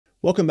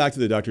Welcome back to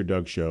the Dr.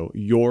 Doug Show,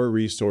 your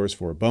resource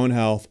for bone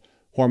health,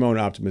 hormone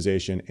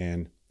optimization,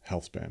 and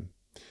HealthSpan.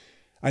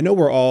 I know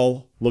we're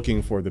all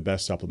looking for the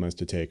best supplements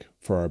to take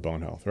for our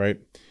bone health, right?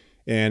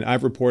 And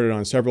I've reported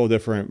on several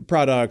different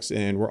products,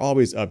 and we're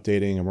always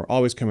updating and we're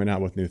always coming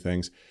out with new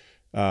things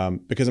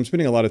because I'm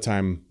spending a lot of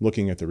time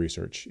looking at the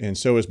research, and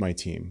so is my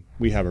team.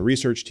 We have a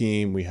research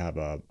team, we have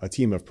a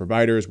team of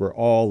providers. We're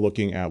all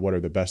looking at what are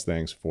the best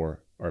things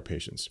for our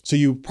patients. So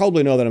you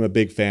probably know that I'm a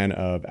big fan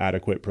of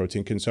adequate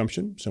protein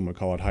consumption. Some would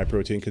call it high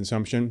protein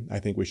consumption. I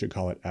think we should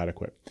call it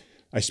adequate.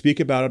 I speak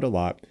about it a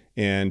lot,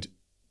 and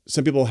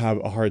some people have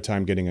a hard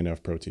time getting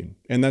enough protein,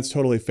 and that's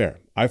totally fair.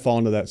 I fall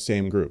into that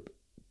same group.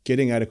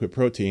 Getting adequate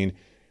protein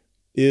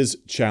is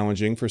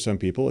challenging for some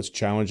people. It's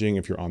challenging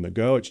if you're on the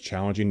go. It's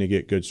challenging to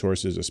get good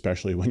sources,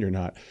 especially when you're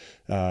not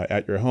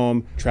at your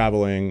home,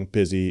 traveling,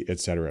 busy,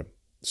 etc.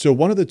 So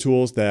one of the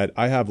tools that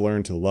I have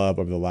learned to love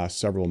over the last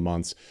several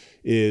months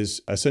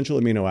is essential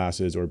amino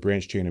acids or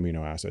branched chain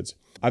amino acids.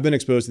 I've been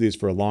exposed to these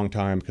for a long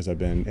time because I've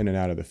been in and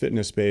out of the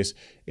fitness space,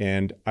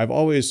 and I've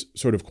always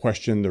sort of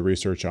questioned the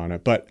research on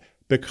it. But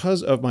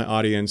because of my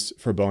audience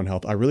for bone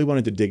health, I really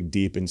wanted to dig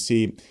deep and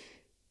see,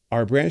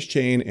 are branched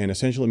chain and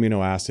essential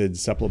amino acid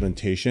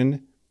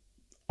supplementation,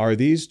 are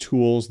these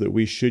tools that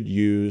we should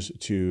use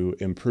to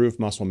improve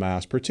muscle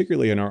mass,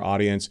 particularly in our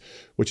audience,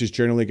 which is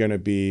generally going to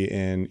be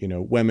in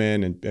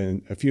women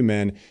and a few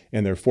men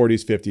in their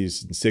 40s,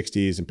 50s, and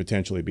 60s, and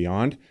potentially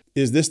beyond?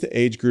 Is this the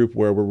age group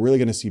where we're really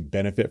going to see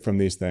benefit from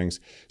these things?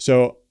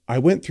 So I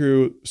went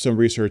through some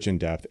research in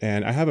depth,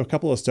 and I have a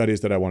couple of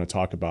studies that I want to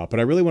talk about, but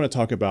I really want to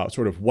talk about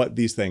sort of what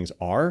these things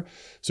are.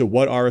 So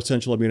what are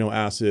essential amino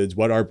acids?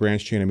 What are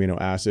branched chain amino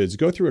acids?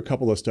 Go through a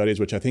couple of studies,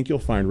 which I think you'll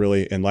find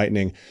really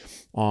enlightening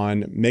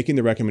on making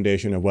the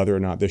recommendation of whether or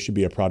not this should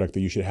be a product that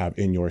you should have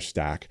in your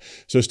stack.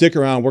 So stick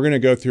around. We're going to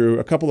go through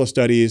a couple of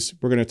studies.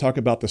 We're going to talk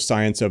about the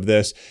science of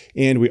this.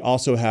 And we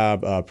also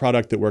have a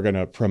product that we're going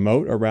to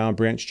promote around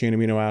branched chain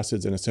amino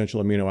acids and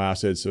essential amino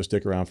acids. So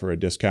stick around for a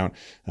discount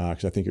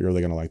because I think you're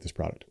really going to like this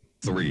product.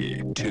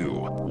 3, 2,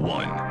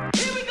 1.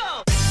 Here we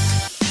go!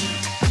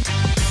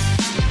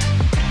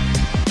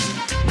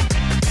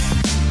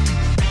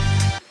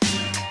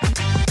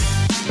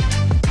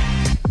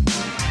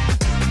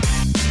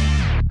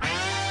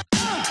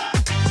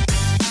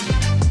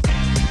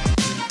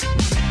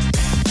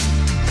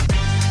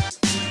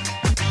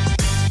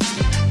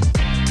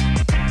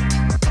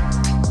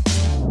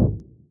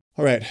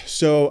 All right,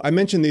 so I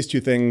mentioned these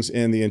two things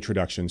in the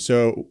introduction.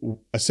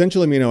 So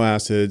essential amino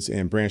acids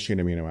and branched chain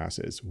amino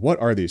acids. What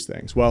are these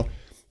things? Well,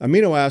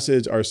 amino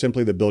acids are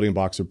simply the building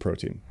blocks of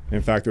protein. In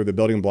fact, they're the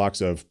building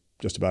blocks of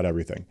just about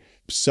everything.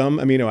 Some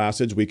amino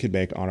acids we could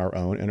make on our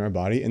own in our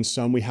body, and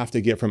some we have to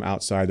get from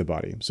outside the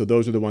body. So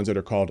those are the ones that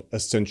are called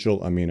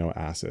essential amino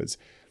acids.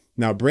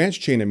 Now,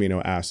 branched chain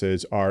amino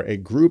acids are a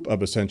group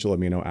of essential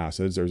amino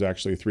acids. There's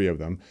actually 3 of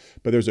them,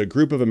 but there's a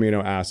group of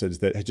amino acids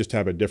that just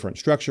have a different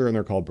structure, and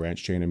they're called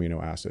branched chain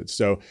amino acids.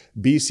 So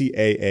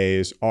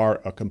BCAAs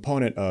are a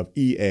component of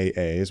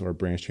EAAs, or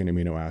branched chain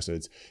amino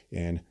acids,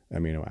 and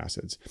amino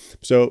acids.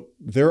 So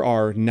there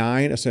are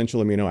 9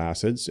 essential amino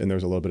acids, and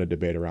there's a little bit of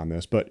debate around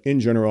this, but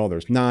in general,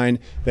 there's 9.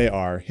 They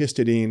are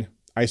histidine,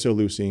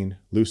 isoleucine,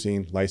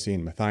 leucine,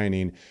 lysine,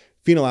 methionine,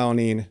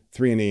 phenylalanine,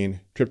 threonine,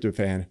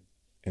 tryptophan,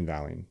 and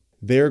valine.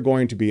 They're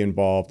going to be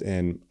involved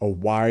in a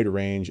wide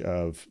range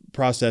of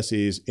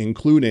processes,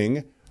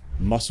 including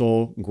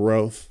muscle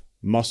growth,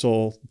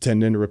 muscle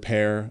tendon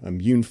repair,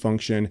 immune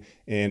function,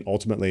 and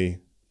ultimately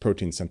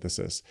protein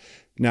synthesis.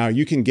 Now,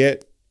 you can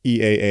get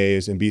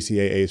EAAs and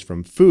BCAAs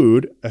from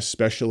food,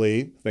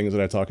 especially things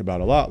that I talk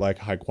about a lot, like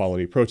high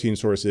quality protein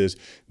sources,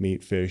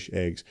 meat, fish,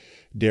 eggs,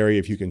 dairy,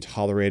 if you can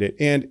tolerate it,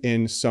 and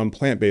in some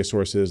plant-based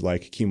sources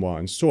like quinoa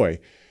and soy.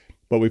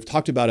 But we've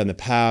talked about in the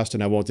past,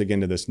 and I won't dig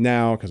into this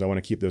now because I want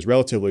to keep this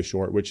relatively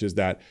short, which is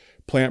that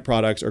plant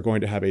products are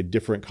going to have a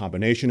different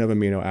combination of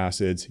amino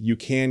acids. You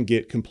can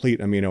get complete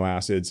amino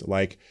acids,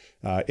 like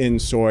in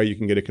soy, you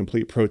can get a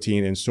complete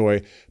protein in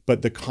soy,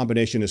 but the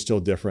combination is still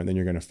different than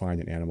you're going to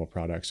find in animal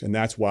products. And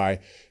that's why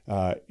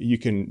you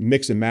can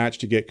mix and match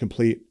to get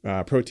complete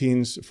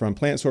proteins from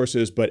plant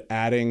sources, but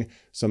adding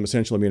some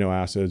essential amino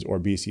acids or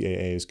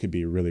BCAAs could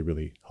be really,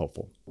 really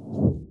helpful.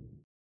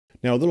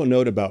 Now, a little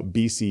note about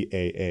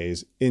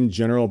BCAAs. In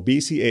general,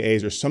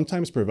 BCAAs are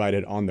sometimes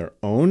provided on their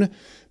own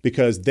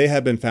because they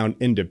have been found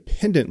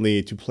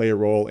independently to play a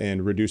role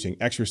in reducing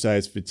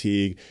exercise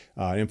fatigue,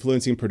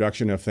 influencing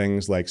production of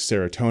things like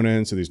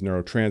serotonin, so these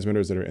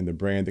neurotransmitters that are in the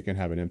brain that can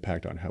have an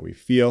impact on how we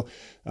feel.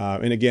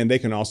 And again, they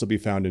can also be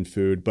found in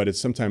food, but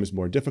it's sometimes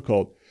more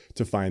difficult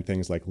to find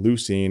things like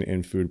leucine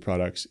in food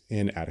products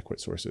in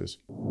adequate sources.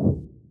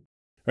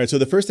 All right, so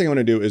the first thing I want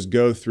to do is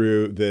go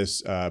through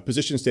this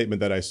position statement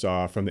that I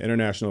saw from the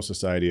International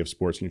Society of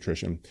Sports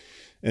Nutrition.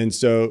 And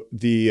so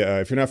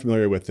if you're not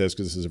familiar with this,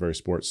 because this is a very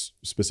sports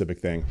specific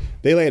thing,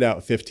 they laid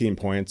out 15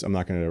 points. I'm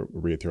not going to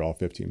read through all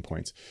 15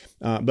 points,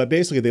 but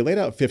basically they laid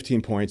out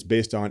 15 points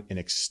based on an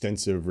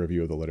extensive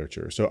review of the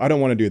literature. So I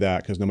don't want to do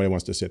that because nobody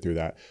wants to sit through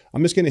that.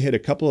 I'm just going to hit a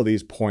couple of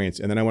these points,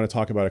 and then I want to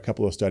talk about a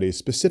couple of studies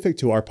specific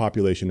to our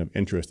population of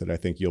interest that I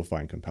think you'll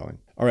find compelling.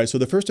 All right, so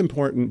the first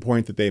important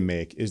point that they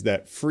make is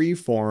that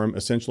free-form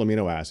essential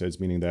amino acids,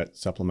 meaning that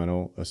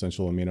supplemental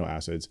essential amino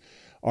acids,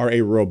 are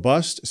a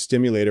robust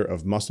stimulator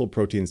of muscle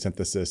protein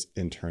synthesis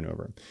and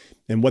turnover.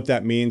 And what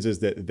that means is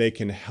that they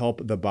can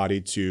help the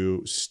body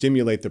to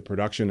stimulate the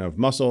production of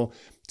muscle,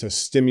 to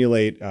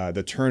stimulate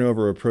the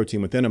turnover of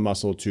protein within a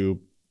muscle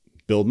to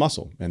build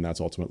muscle. And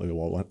that's ultimately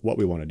what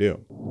we want to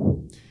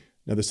do.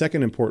 Now, the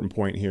second important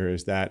point here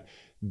is that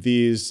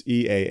these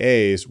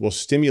EAAs will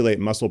stimulate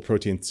muscle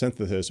protein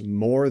synthesis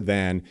more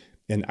than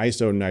an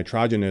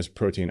isonitrogenous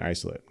protein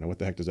isolate. Now, what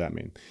the heck does that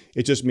mean?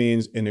 It just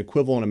means an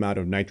equivalent amount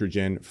of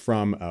nitrogen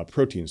from a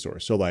protein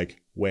source. So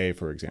like whey,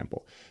 for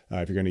example.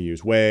 If you're going to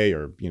use whey,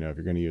 or if you're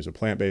going to use a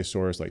plant-based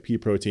source like pea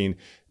protein,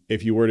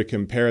 if you were to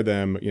compare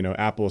them,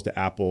 apples to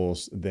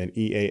apples, then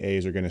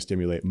EAAs are going to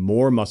stimulate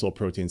more muscle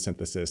protein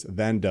synthesis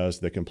than does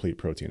the complete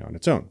protein on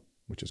its own,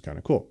 which is kind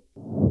of cool.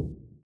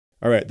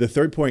 All right, the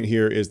third point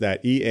here is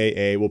that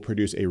EAA will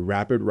produce a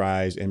rapid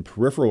rise in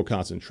peripheral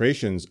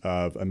concentrations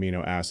of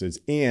amino acids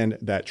and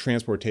that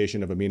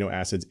transportation of amino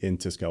acids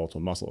into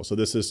skeletal muscle. So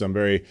this is some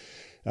very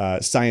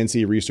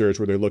sciencey research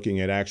where they're looking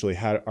at actually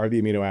how are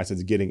the amino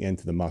acids getting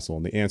into the muscle.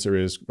 And the answer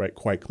is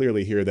quite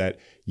clearly here that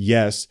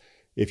yes,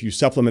 if you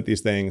supplement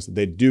these things,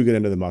 they do get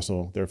into the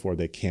muscle, therefore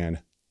they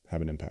can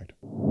have an impact.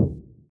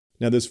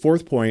 Now, this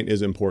fourth point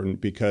is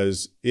important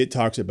because it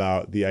talks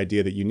about the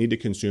idea that you need to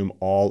consume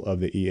all of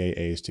the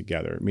EAAs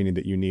together, meaning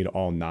that you need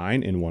all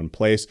 9 in one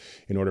place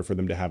in order for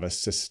them to have a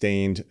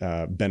sustained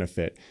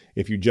benefit.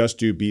 If you just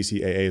do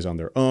BCAAs on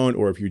their own,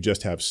 or if you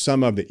just have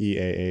some of the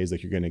EAAs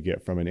like you're going to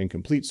get from an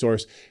incomplete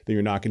source, then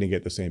you're not going to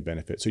get the same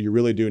benefit. So you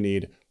really do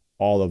need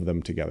all of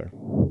them together.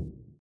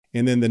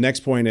 And then the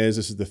next point is,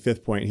 this is the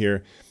fifth point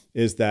here,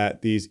 is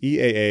that these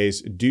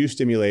EAAs do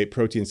stimulate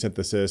protein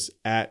synthesis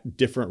at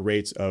different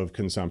rates of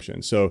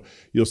consumption. So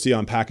you'll see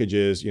on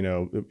packages,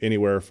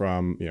 anywhere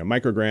from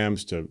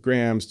micrograms to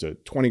grams to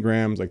 20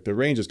 grams, like the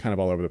range is kind of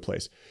all over the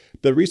place.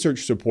 The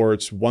research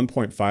supports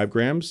 1.5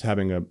 grams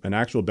having an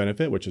actual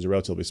benefit, which is a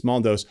relatively small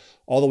dose,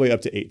 all the way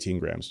up to 18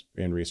 grams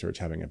in research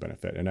having a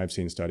benefit. And I've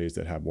seen studies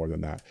that have more than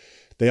that.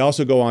 They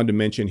also go on to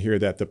mention here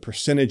that the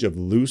percentage of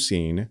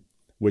leucine,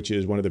 which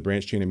is one of the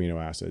branched chain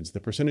amino acids, the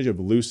percentage of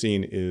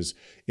leucine is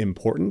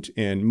important,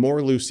 and more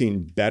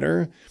leucine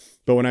better.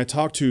 But when I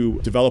talk to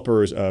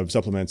developers of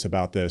supplements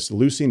about this,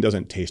 leucine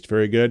doesn't taste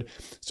very good.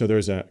 So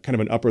there's a kind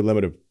of an upper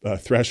limit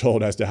of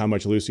threshold as to how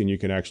much leucine you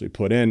can actually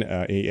put in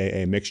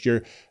EAA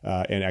mixture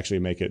and actually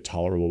make it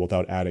tolerable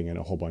without adding in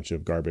a whole bunch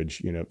of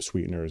garbage,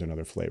 sweeteners and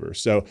other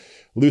flavors. So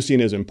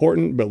leucine is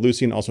important, but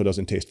leucine also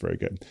doesn't taste very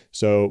good.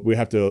 So we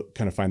have to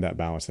kind of find that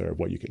balance there of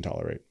what you can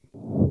tolerate.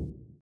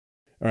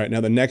 All right,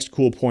 now the next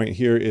cool point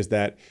here is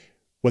that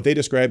what they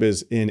describe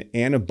is in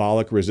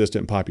anabolic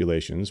resistant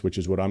populations, which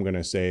is what I'm going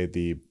to say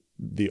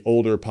the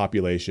older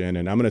population.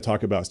 And I'm going to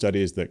talk about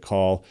studies that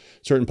call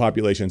certain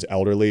populations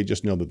elderly.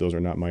 Just know that those are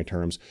not my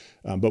terms.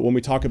 But when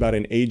we talk about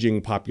an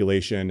aging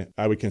population,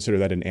 I would consider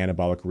that an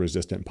anabolic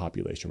resistant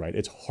population, right?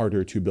 It's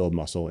harder to build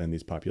muscle in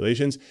these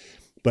populations.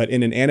 But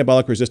in an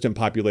anabolic resistant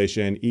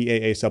population,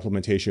 EAA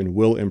supplementation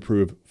will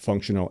improve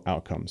functional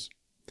outcomes.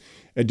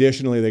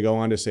 Additionally, they go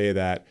on to say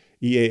that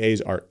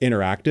EAAs are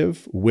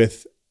interactive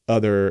with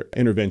other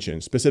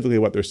interventions. Specifically,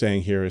 what they're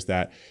saying here is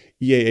that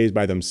EAAs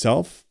by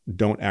themselves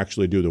don't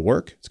actually do the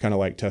work. It's kind of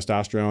like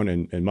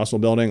testosterone and muscle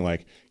building.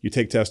 Like you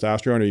take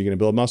testosterone, are you going to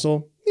build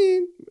muscle?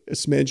 A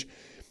smidge.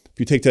 If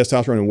you take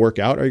testosterone and work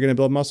out, are you going to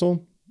build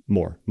muscle?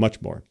 More,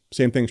 much more.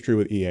 Same thing's true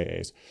with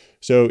EAAs.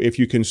 So if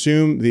you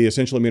consume the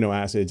essential amino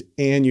acids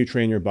and you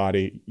train your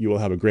body, you will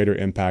have a greater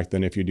impact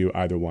than if you do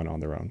either one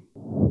on their own.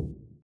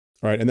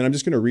 All right, and then I'm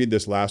just going to read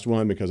this last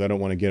one because I don't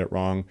want to get it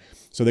wrong.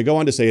 So they go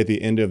on to say at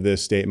the end of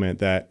this statement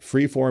that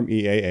free-form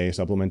EAA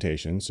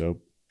supplementation,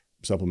 so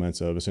supplements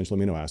of essential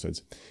amino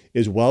acids,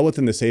 is well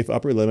within the safe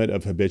upper limit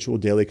of habitual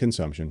daily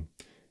consumption.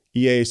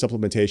 EAA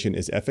supplementation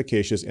is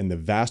efficacious in the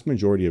vast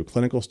majority of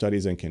clinical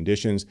studies and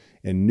conditions,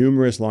 and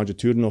numerous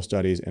longitudinal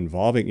studies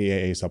involving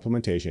EAA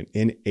supplementation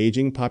in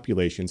aging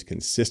populations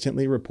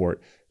consistently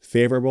report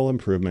favorable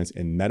improvements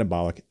in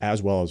metabolic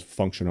as well as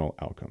functional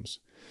outcomes.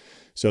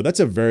 So that's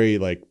a very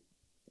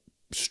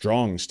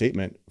strong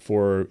statement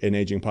for an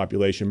aging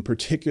population,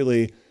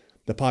 particularly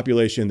the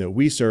population that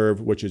we serve,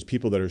 which is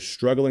people that are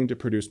struggling to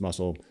produce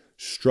muscle,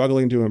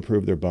 struggling to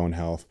improve their bone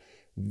health.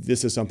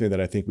 This is something that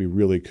I think we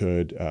really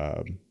could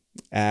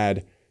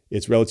add.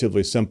 It's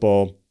relatively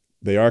simple.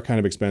 They are kind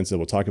of expensive.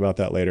 We'll talk about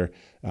that later,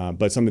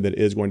 but something that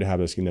is going to have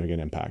a significant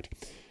impact.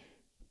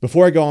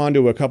 Before I go on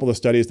to a couple of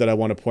studies that I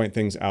want to point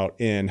things out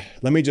in,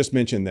 let me just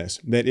mention this,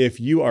 that if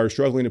you are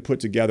struggling to put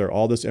together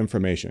all this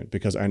information,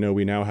 because I know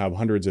we now have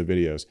hundreds of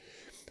videos,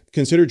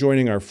 consider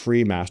joining our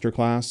free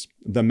masterclass.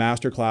 The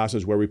masterclass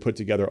is where we put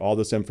together all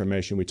this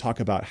information. We talk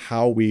about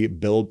how we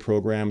build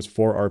programs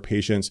for our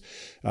patients.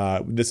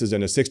 This is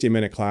in a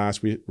 60-minute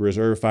class. We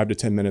reserve 5 to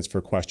 10 minutes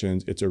for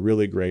questions. It's a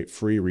really great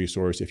free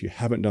resource. If you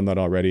haven't done that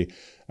already,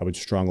 I would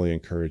strongly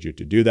encourage you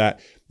to do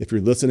that. If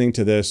you're listening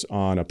to this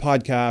on a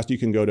podcast, you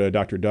can go to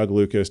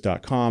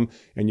drdouglucas.com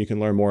and you can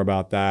learn more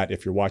about that.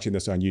 If you're watching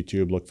this on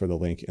YouTube, look for the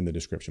link in the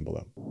description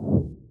below.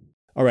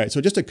 All right,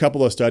 so just a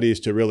couple of studies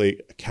to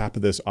really cap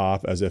this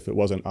off as if it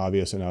wasn't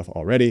obvious enough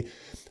already.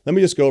 Let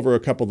me just go over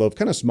a couple of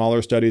kind of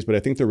smaller studies, but I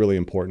think they're really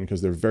important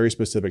because they're very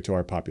specific to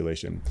our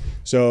population.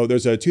 So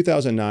there's a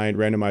 2009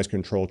 randomized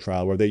control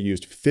trial where they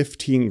used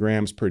 15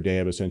 grams per day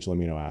of essential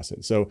amino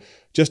acids. So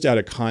just out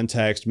of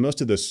context,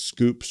 most of the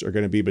scoops are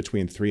going to be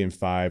between 3 and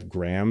 5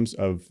 grams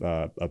of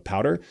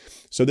powder.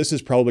 So this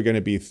is probably going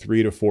to be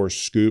 3 to 4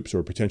 scoops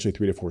or potentially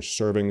 3 to 4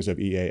 servings of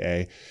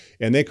EAA.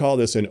 And they call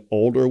this in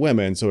older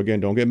women. So again,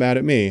 don't get mad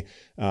at me,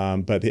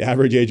 but the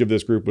average age of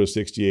this group was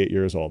 68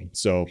 years old.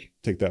 So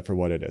take that for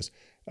what it is.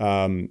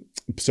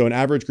 So an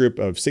average group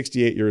of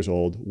 68 years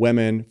old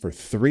women for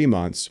 3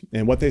 months.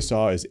 And what they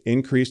saw is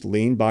increased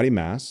lean body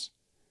mass,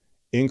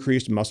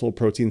 increased muscle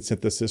protein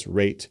synthesis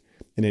rate,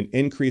 and an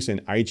increase in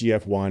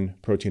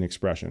IGF-1 protein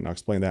expression. I'll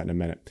explain that in a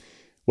minute.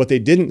 What they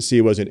didn't see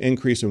was an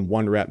increase in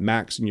 1 rep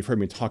max. And you've heard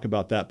me talk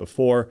about that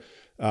before.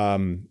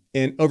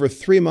 And over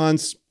 3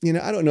 months,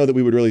 I don't know that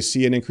we would really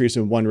see an increase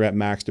in 1 rep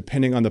max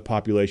depending on the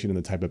population and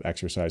the type of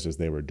exercises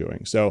they were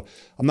doing. So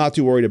I'm not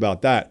too worried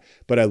about that,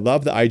 but I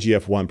love the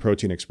IGF-1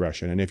 protein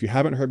expression. And if you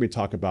haven't heard me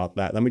talk about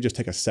that, let me just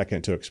take a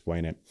second to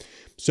explain it.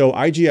 So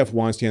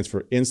IGF-1 stands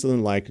for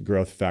insulin-like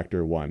growth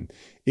factor 1.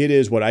 It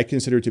is what I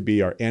consider to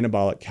be our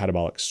anabolic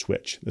catabolic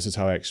switch. This is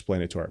how I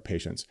explain it to our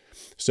patients.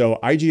 So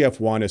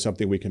IGF-1 is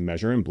something we can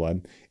measure in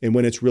blood. And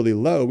when it's really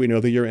low, we know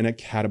that you're in a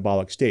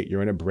catabolic state.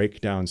 You're in a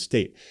breakdown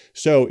state.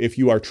 So if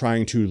you are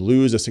trying to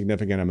lose a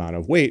significant amount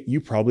of weight,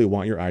 you probably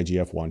want your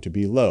IGF-1 to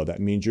be low.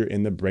 That means you're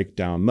in the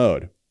breakdown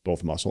mode,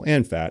 both muscle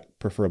and fat,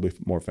 preferably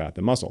more fat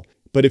than muscle.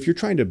 But if you're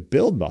trying to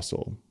build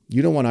muscle,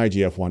 you don't want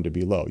IGF-1 to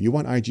be low. You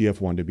want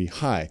IGF-1 to be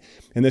high.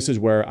 And this is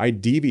where I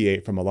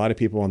deviate from a lot of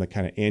people in the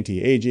kind of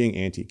anti-aging,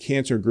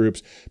 anti-cancer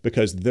groups,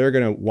 because they're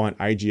going to want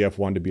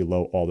IGF-1 to be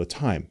low all the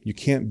time. You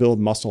can't build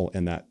muscle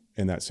in that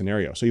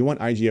scenario. So you want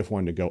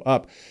IGF-1 to go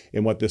up.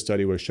 And what this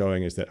study was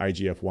showing is that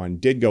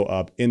IGF-1 did go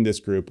up in this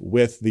group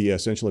with the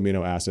essential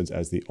amino acids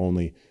as the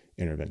only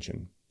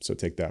intervention. So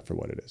take that for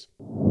what it is.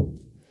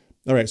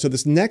 All right, so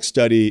this next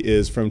study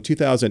is from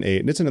 2008,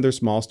 and it's another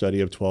small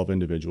study of 12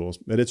 individuals.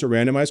 But it's a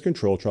randomized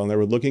control trial, and they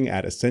were looking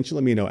at essential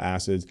amino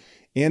acids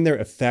and their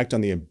effect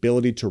on the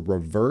ability to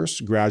reverse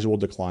gradual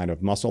decline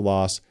of muscle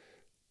loss,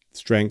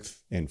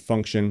 strength, and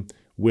function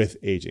with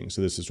aging.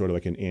 So this is sort of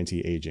like an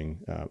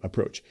anti-aging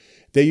approach.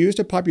 They used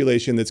a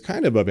population that's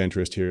kind of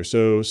interest here.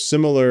 So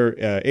similar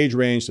age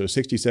range, so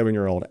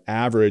 67-year-old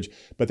average,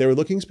 but they were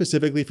looking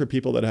specifically for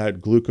people that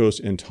had glucose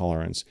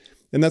intolerance.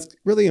 And that's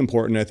really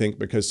important, I think,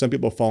 because some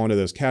people fall into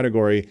this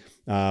category,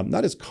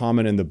 not as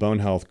common in the bone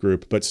health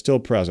group, but still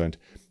present.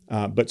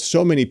 But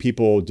so many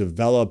people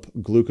develop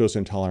glucose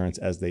intolerance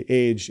as they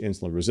age,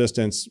 insulin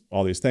resistance,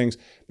 all these things,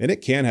 and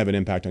it can have an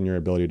impact on your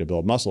ability to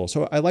build muscle.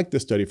 So I like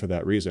this study for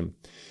that reason.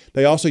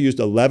 They also used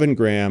 11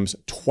 grams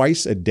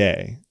twice a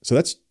day. So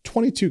that's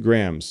 22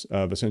 grams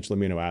of essential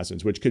amino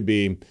acids, which could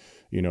be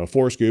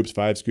 4 scoops,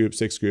 5 scoops,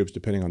 6 scoops,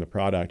 depending on the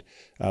product,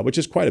 which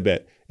is quite a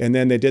bit. And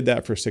then they did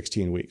that for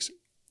 16 weeks.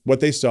 What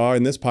they saw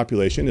in this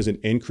population is an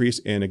increase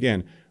in,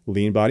 again,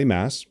 lean body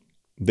mass.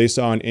 They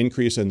saw an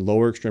increase in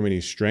lower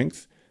extremity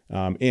strength,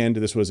 and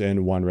this was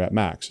in 1 rep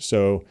max.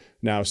 So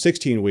now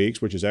 16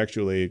 weeks, which is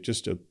actually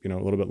just a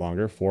little bit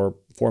longer, 4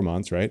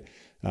 months, right?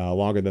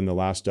 Longer than the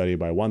last study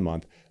by 1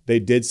 month. They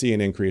did see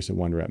an increase in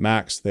 1 rep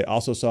max. They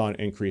also saw an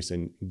increase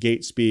in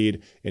gait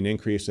speed, an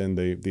increase in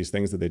these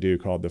things that they do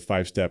called the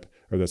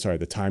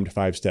timed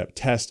 5-step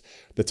test,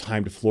 the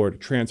timed floor to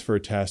transfer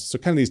test. So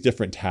kind of these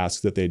different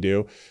tasks that they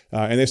do.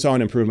 And they saw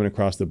an improvement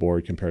across the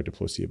board compared to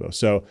placebo.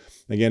 So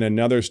again,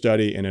 another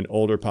study in an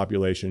older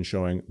population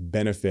showing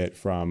benefit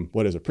from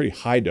what is a pretty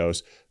high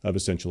dose of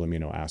essential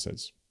amino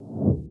acids.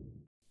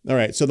 All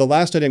right, so the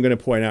last study I'm going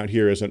to point out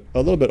here is a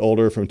little bit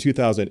older, from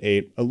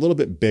 2008, a little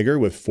bit bigger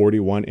with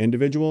 41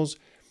 individuals.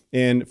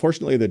 And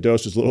fortunately, the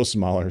dose is a little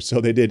smaller.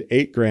 So they did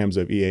 8 grams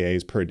of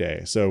EAAs per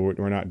day. So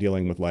we're not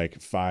dealing with like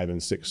 5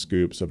 and 6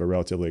 scoops of a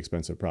relatively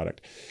expensive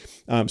product.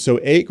 So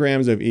 8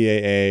 grams of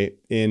EAA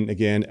in,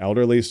 again,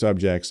 elderly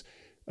subjects.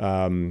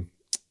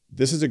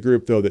 This is a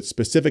group, though, that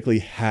specifically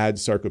had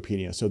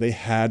sarcopenia. So they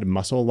had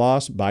muscle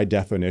loss by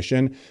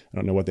definition. I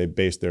don't know what they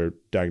based their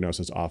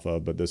diagnosis off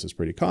of, but this is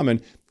pretty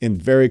common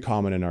and very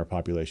common in our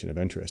population of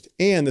interest.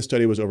 And the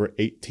study was over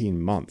 18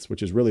 months,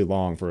 which is really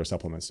long for a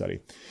supplement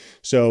study.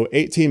 So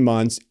 18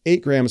 months,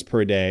 8 grams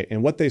per day.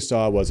 And what they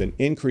saw was an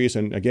increase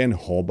in, again,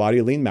 whole body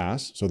lean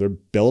mass. So they're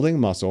building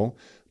muscle,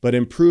 but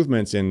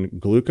improvements in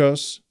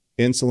glucose,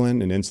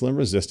 insulin, and insulin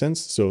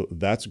resistance. So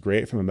that's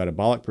great from a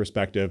metabolic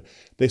perspective.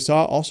 They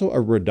saw also a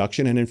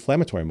reduction in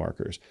inflammatory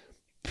markers.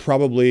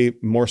 Probably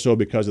more so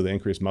because of the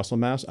increased muscle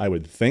mass, I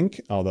would think,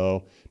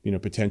 although,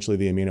 potentially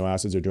the amino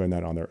acids are doing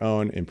that on their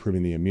own,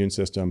 improving the immune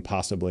system,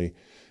 possibly.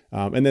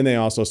 And then they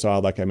also saw,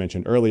 like I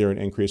mentioned earlier, an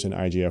increase in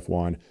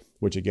IGF-1,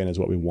 which again is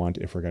what we want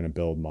if we're going to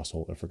build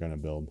muscle, if we're going to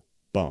build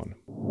bone.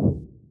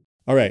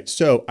 All right,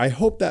 so I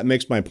hope that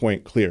makes my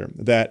point clear,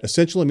 that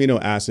essential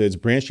amino acids,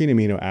 branched-chain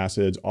amino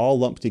acids, all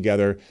lumped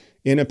together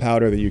in a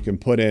powder that you can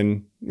put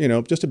in,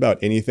 just about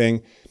anything.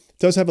 It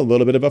does have a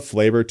little bit of a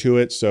flavor to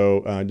it,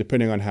 so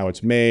depending on how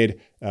it's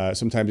made,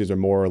 sometimes these are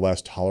more or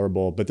less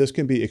tolerable, but this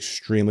can be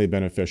extremely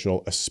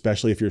beneficial,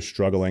 especially if you're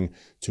struggling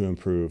to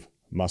improve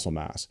muscle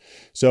mass.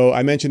 So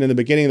I mentioned in the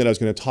beginning that I was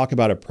going to talk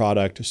about a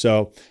product.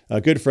 So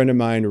a good friend of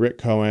mine, Rick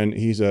Cohen,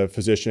 he's a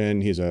physician,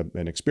 he's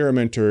an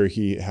experimenter,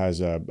 he has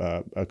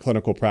a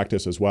clinical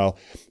practice as well,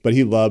 but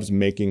he loves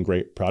making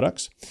great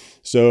products.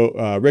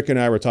 So Rick and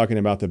I were talking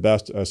about the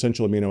best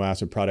essential amino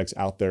acid products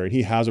out there, and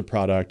he has a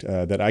product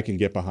that I can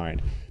get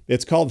behind.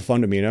 It's called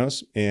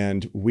Fundaminos,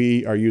 and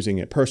we are using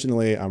it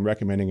personally. I'm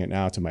recommending it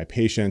now to my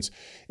patients.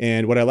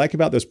 And what I like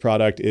about this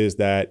product is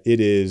that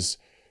it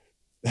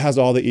has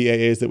all the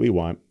EAAs that we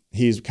want.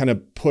 He's kind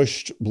of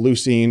pushed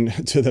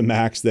leucine to the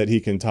max that he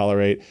can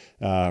tolerate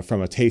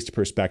from a taste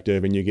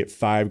perspective, and you get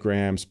 5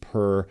 grams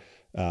per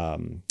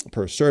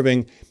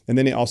serving. And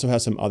then it also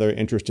has some other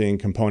interesting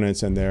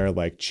components in there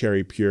like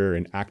cherry pure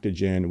and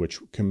actogen, which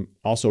can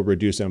also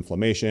reduce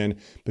inflammation,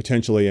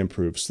 potentially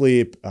improve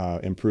sleep,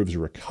 improves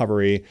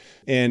recovery.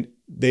 And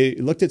they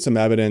looked at some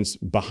evidence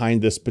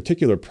behind this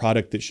particular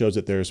product that shows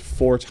that there's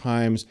 4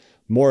 times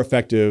more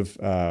effective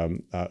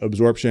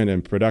absorption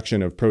and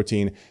production of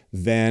protein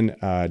than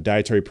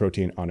dietary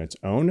protein on its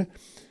own.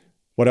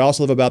 What I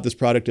also love about this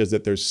product is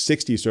that there's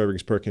 60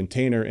 servings per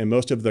container, and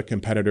most of the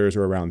competitors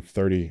are around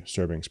 30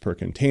 servings per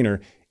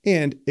container,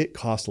 and it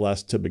costs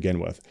less to begin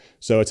with.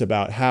 So it's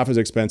about half as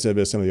expensive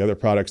as some of the other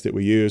products that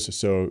we use.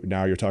 So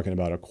now you're talking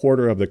about a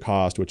quarter of the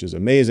cost, which is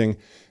amazing.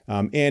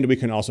 And we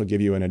can also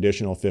give you an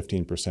additional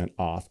 15%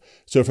 off.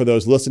 So for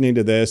those listening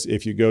to this,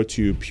 if you go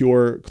to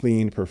Pure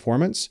Clean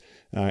Performance,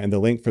 and the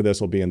link for this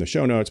will be in the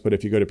show notes, but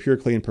if you go to Pure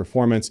Clean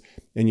Performance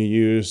and you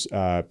use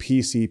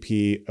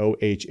PCP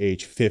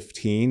OHH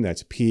 15,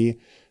 that's P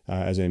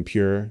as in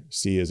pure,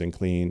 C as in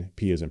clean,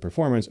 P as in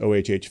performance,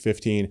 OHH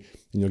 15,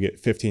 and you'll get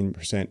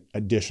 15%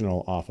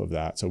 additional off of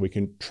that. So we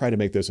can try to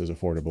make this as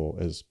affordable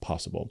as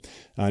possible.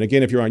 And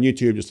again, if you're on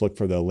YouTube, just look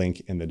for the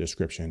link in the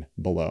description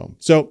below.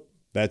 So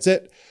that's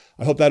it.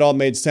 I hope that all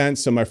made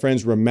sense. So my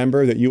friends,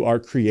 remember that you are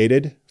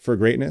created for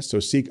greatness. So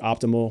seek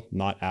optimal,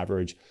 not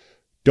average.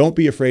 Don't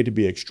be afraid to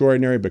be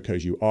extraordinary,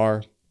 because you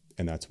are,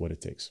 and that's what it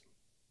takes.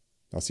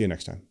 I'll see you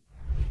next time.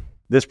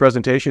 This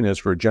presentation is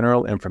for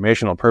general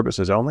informational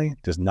purposes only,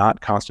 does not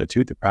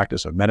constitute the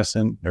practice of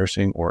medicine,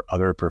 nursing, or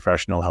other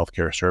professional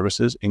healthcare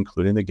services,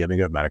 including the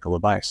giving of medical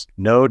advice.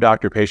 No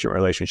doctor-patient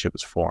relationship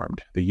is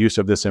formed. The use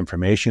of this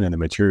information and the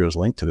materials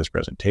linked to this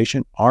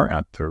presentation are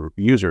at the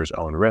user's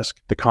own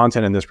risk. The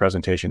content in this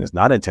presentation is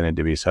not intended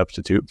to be a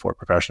substitute for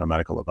professional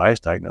medical advice,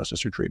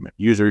 diagnosis, or treatment.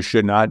 Users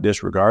should not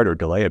disregard or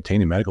delay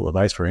obtaining medical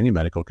advice for any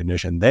medical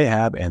condition they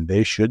have, and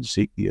they should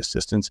seek the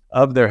assistance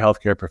of their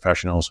healthcare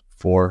professionals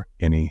for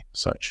any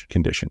such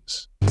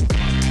conditions.